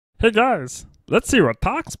Hey guys, let's see what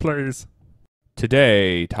Tox plays.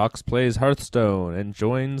 Today, Tox plays Hearthstone and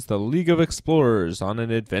joins the League of Explorers on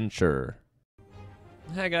an adventure.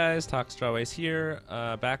 Hi guys, Tox.Plays here,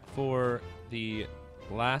 back for the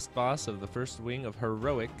last boss of the first wing of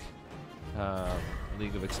Heroic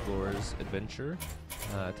League of Explorers adventure,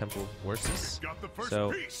 Temple of Orsis. Got the first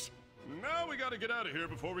piece. Now we gotta get out of here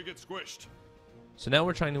before we get squished. So now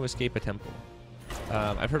we're trying to escape a temple.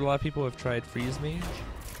 I've heard a lot of people have tried Freeze Mage,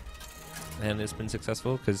 and it's been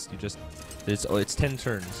successful because you just it's 10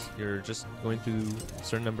 turns. You're just going through a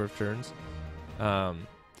certain number of turns, and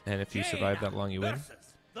if you survive that long, you win.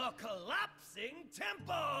 The collapsing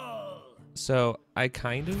temple. So I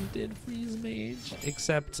kind of did Freeze Mage,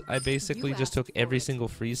 except I basically just took every single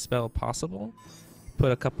freeze spell possible,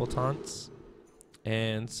 put a couple taunts,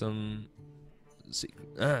 and some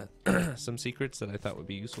secrets that I thought would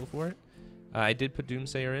be useful for it. I did put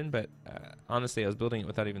Doomsayer in, but honestly, I was building it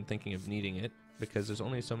without even thinking of needing it, because there's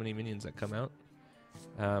only so many minions that come out,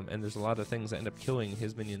 and there's a lot of things that end up killing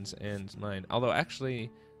his minions and mine. Although,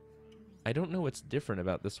 actually, I don't know what's different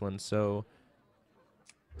about this one, so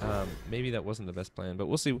maybe that wasn't the best plan, but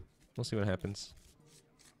we'll see. We'll see what happens.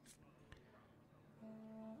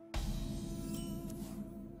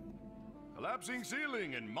 Collapsing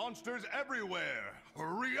ceiling and monsters everywhere.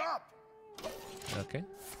 Hurry up! Okay.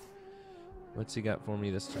 What's he got for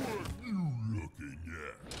me this turn? What are you looking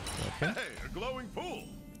at? Okay. Hey, a glowing pool.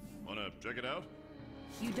 Wanna check it out?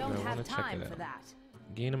 You don't I wanna have check time it for out. that.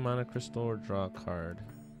 Gain a mana crystal or draw a card.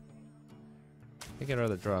 I think I'd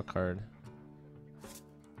rather draw a card.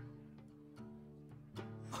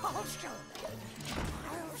 I'll show them.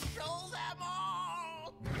 I'll show them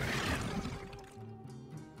all.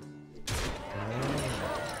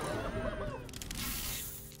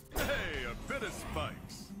 Hey, a bit of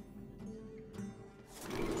spikes.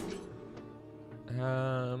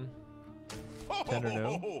 10 or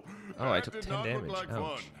no? Oh, I took 10 damage.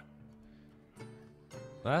 Ouch.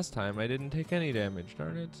 Last time I didn't take any damage,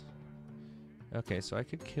 darn it. Okay, so I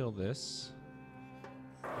could kill this.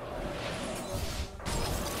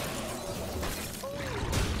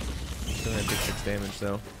 Still gonna take 6 damage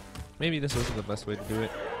though. Maybe this wasn't the best way to do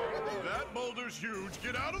it. That boulder's huge.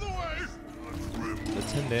 Get out of the way. The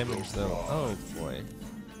 10 damage though. Oh boy.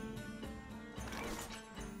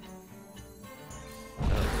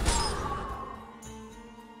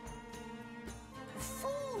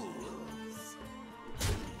 Fools.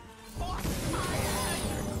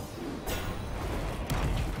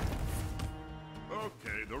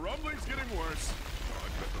 Okay, the rumbling's getting worse. Oh, I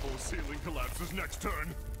bet the whole ceiling collapses next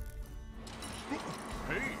turn.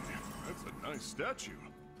 Hey, that's a nice statue.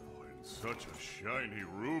 Oh, and such a shiny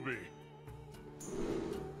ruby.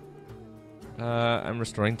 I'm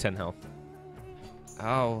restoring 10 health.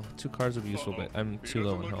 Oh, 2 cards would be useful, but I'm He too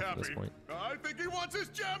low doesn't in look health at this happy. point. I think he wants his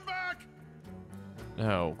gem back.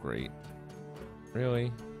 Oh, great.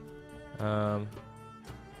 Really? I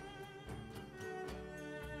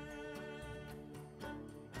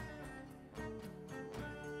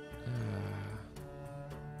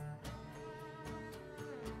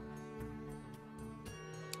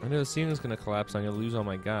know the ceiling's gonna collapse. I'm gonna lose all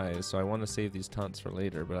my guys, so I want to save these taunts for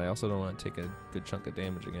later. But I also don't want to take a good chunk of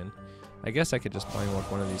damage again. I guess I could just polymorph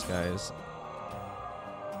one of these guys.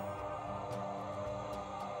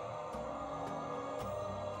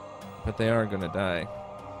 But they are gonna die.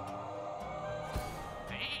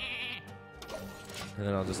 And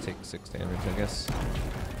then I'll just take 6 damage, I guess.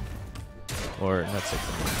 Or not 6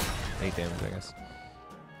 damage, 8 damage, I guess.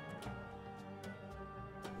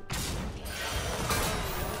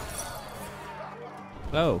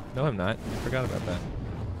 Oh, no I'm not. I forgot about that.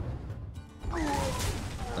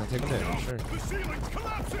 I'll take damage, sure. The ceiling's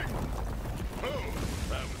collapsing. Oh,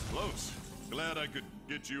 that was close. Glad I could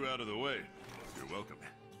get you out of the way. You're welcome.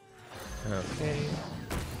 Okay.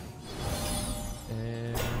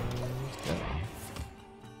 And go.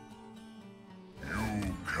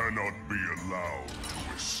 You cannot be allowed to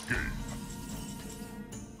escape.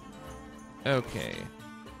 Okay.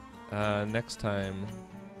 Next time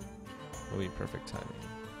will be perfect timing.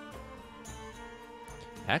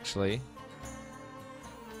 Actually,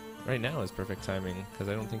 right now is perfect timing because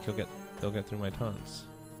I don't think they'll get through my taunts.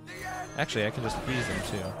 Actually, I can just freeze them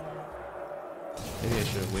too. Maybe I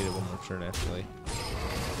should have waited one more turn. Actually.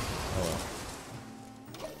 Oh well.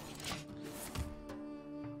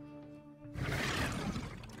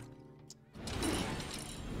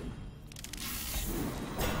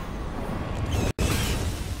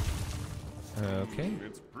 Okay.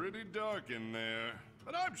 It's pretty dark in there,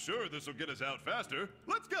 but I'm sure this will get us out faster.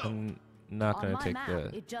 Let's go. I'm not On gonna my take map,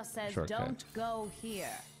 the it just says shortcut. don't go here.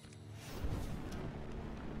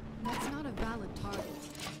 That's not a valid target.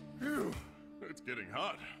 Phew, it's getting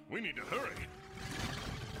hot. We need to hurry.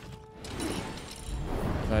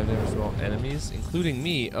 5 damage to all enemies, including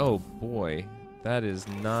me. Oh boy, that is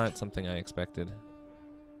not something I expected.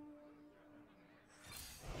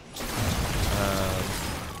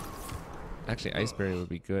 Actually, Iceberry would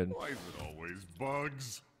be good. Why is it always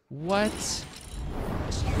bugs? What?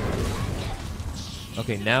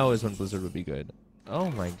 Okay, now is when Blizzard would be good. Oh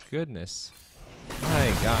my goodness.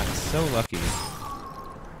 My god, so lucky.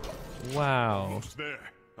 Wow. Almost there.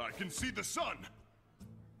 I can see the sun.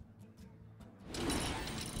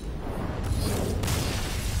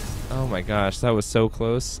 Oh my gosh, that was so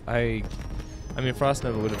close. I mean, Frost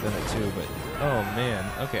Nova would have done it too, but oh man.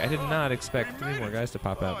 Okay, I did not expect 3 more guys to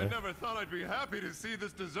pop out I there. never thought I'd be happy to see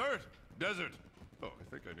this desert. Desert. Oh, I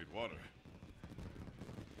think I need water.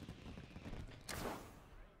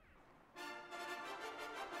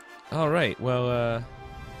 All right, well,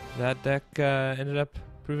 that deck ended up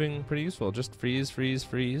proving pretty useful. Just freeze, freeze,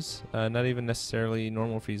 freeze. Not even necessarily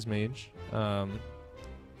normal freeze mage.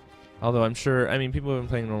 Although I'm sure, I mean, people have been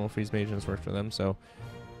playing normal freeze mage and it's worked for them, so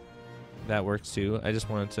that works too. I just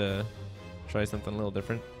wanted to try something a little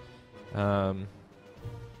different.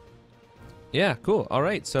 Yeah, cool. All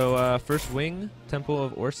right, so first wing, Temple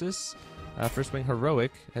of Orsis, first wing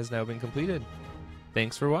heroic has now been completed.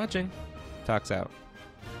 Thanks for watching. Tox out.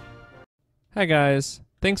 Hi guys,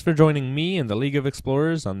 thanks for joining me and the League of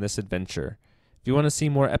Explorers on this adventure. If you want to see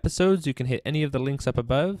more episodes, you can hit any of the links up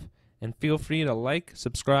above, and feel free to like,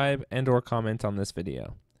 subscribe, and or comment on this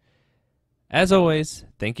video. As always,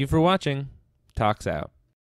 thank you for watching. Tox out.